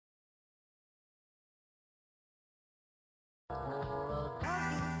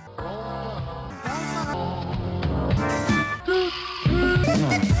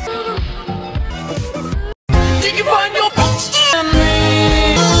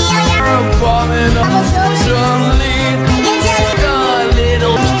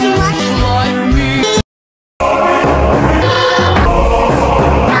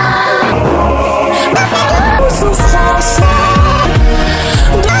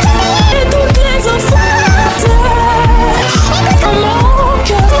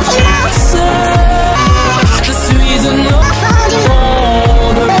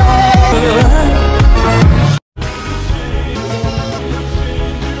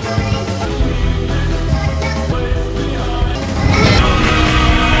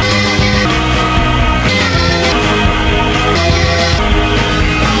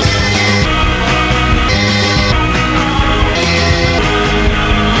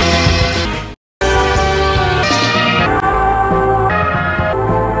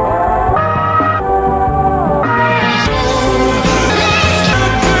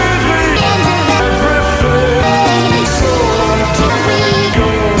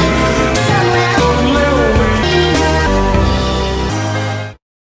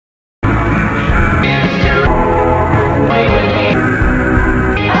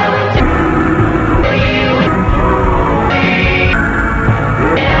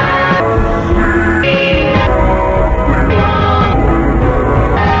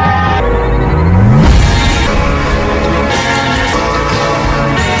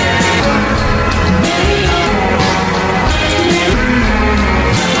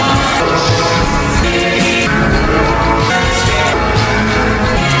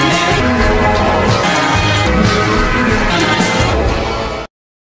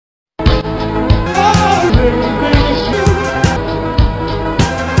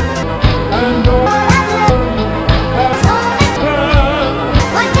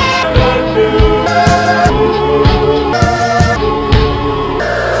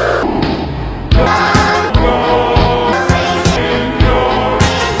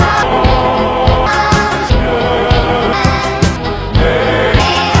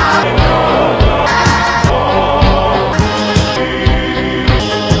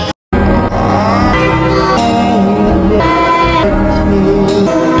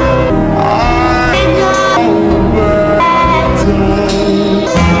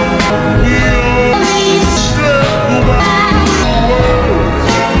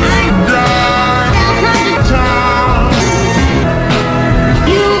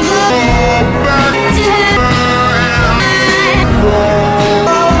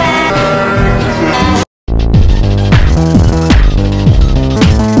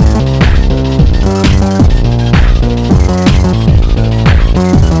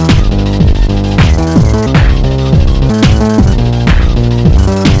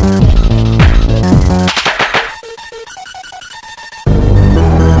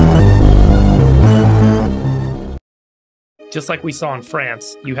Just like we saw in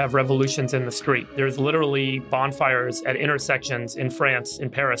France, you have revolutions in the street. There's literally bonfires at intersections in France, in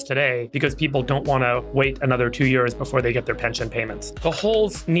Paris today, because people don't want to wait another 2 years before they get their pension payments. The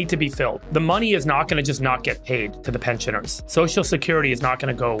holes need to be filled. The money is not going to just not get paid to the pensioners. Social Security is not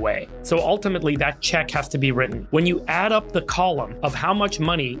going to go away. So ultimately, that check has to be written. When you add up the column of how much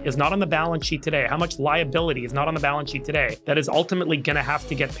money is not on the balance sheet today, how much liability is not on the balance sheet today, that is ultimately going to have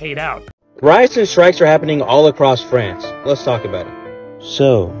to get paid out. Riots and strikes are happening all across France. Let's talk about it.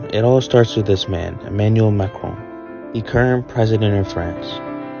 So, it all starts with this man, Emmanuel Macron, the current president of France.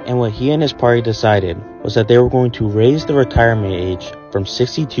 And what he and his party decided was that they were going to raise the retirement age from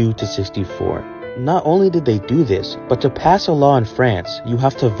 62 to 64. Not only did they do this, but to pass a law in France, you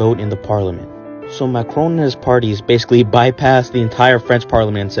have to vote in the parliament. So Macron and his parties basically bypassed the entire French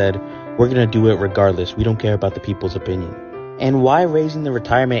parliament and said, we're going to do it regardless. We don't care about the people's opinion. And why raising the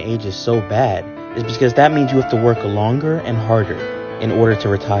retirement age is so bad is because that means you have to work longer and harder in order to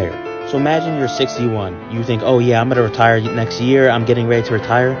retire. So imagine you're 61. You think, oh yeah, I'm going to retire next year. I'm getting ready to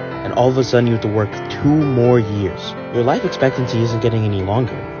retire. And all of a sudden you have to work 2 more years. Your life expectancy isn't getting any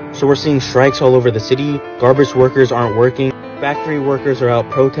longer. So we're seeing strikes all over the city. Garbage workers aren't working. Factory workers are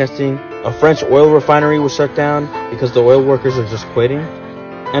out protesting. A French oil refinery was shut down because the oil workers are just quitting.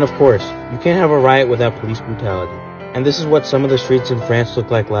 And of course, you can't have a riot without police brutality. And this is what some of the streets in France looked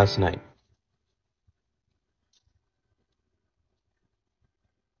like last night.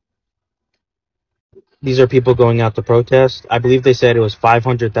 These are people going out to protest. I believe they said it was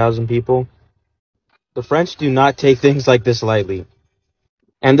 500,000 people. The French do not take things like this lightly.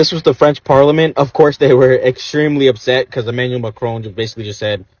 And this was the French parliament. Of course, they were extremely upset because Emmanuel Macron basically just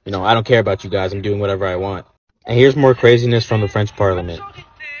said, you know, I don't care about you guys. I'm doing whatever I want. And here's more craziness from the French parliament.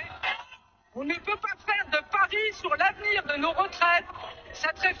 On ne peut pas faire de paris sur l'avenir de nos retraites.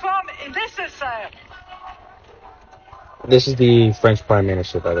 Cette réforme est nécessaire. This is the French Prime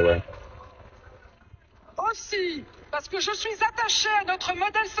Minister, by the way. Aussi, parce que je suis attaché à notre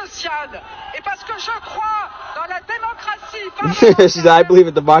modèle social et parce que je crois dans la démocratie. She said, I believe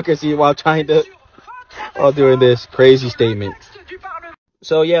in democracy while doing this crazy statement.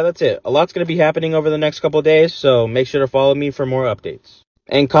 So yeah, that's it. A lot's going to be happening over the next couple of days, so make sure to follow me for more updates.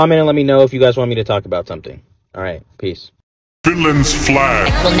 And comment and let me know if you guys want me to talk about something. Alright, peace. Finland's flag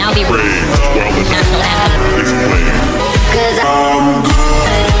will now be raised while the national anthem is played. I'm good.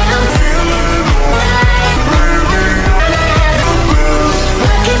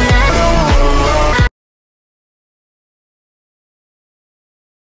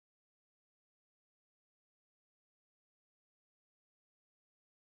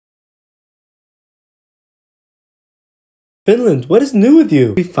 Finland, what is new with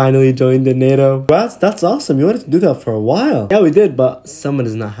you? We finally joined the NATO. That's awesome. You wanted to do that for a while. Yeah, we did, but someone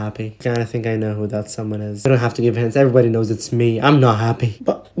is not happy. I kinda think I know who that someone is. I don't have to give hints. Everybody knows it's me. I'm not happy.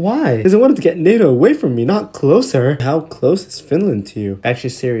 But why? Because I wanted to get NATO away from me, not closer. How close is Finland to you?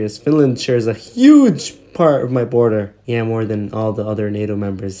 Actually, serious. Finland shares a huge part of my border. Yeah, more than all the other NATO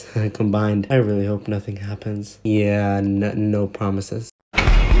members combined. I really hope nothing happens. Yeah, no promises.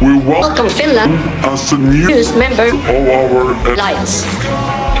 We welcome Finland as a new member of our alliance.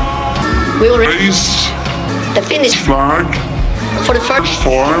 We will raise the Finnish flag for the first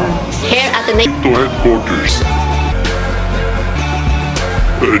time here at the NATO headquarters.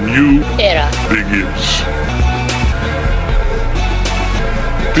 A new era begins.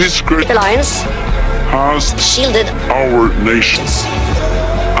 This great alliance has shielded our nations,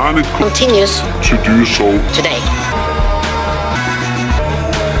 and it continues to do so today.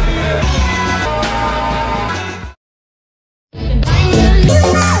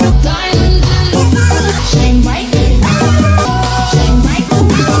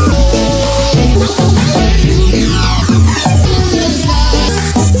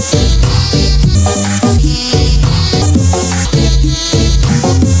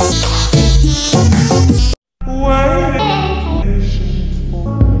 waiting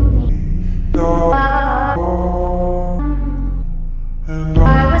for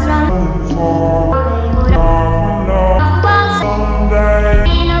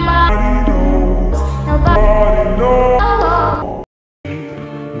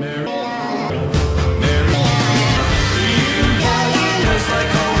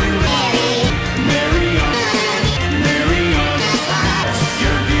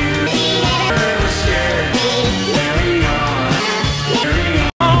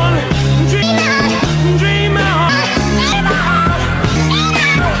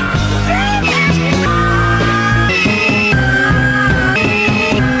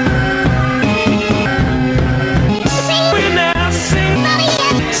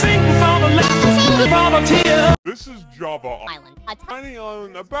tiny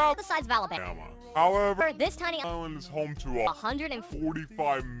island about the size of Alabama. However, This tiny island is home to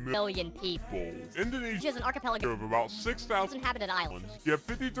 145 million million people. Indonesia Is an archipelago of about 6,000 inhabited islands. yet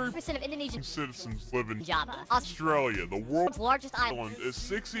 53% 3% of Indonesian citizens live in Java. Australia. The world's Largest island is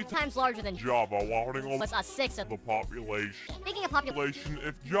 60 times larger than Java, while holding was almost a sixth of the population. Speaking of population,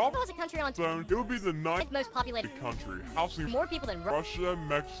 If Java was a country on its own, it would be the ninth most populated country, housing more people than Russia,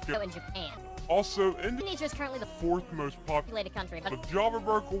 Mexico, and Japan. Also, Indonesia is currently the fourth most populated country, but If Java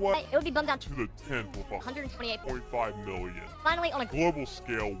broke away, it would be bumped down to the 10th with 128.5 million. Finally, on a Global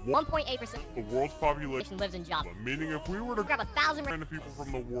scale, 1.8% the world's population lives in Java. Meaning if we were to Grab 1,000 random people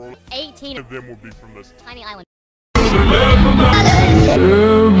from the world, 18 of them would be from this tiny island.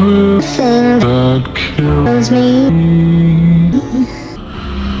 That kills me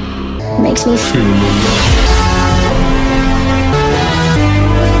makes me feel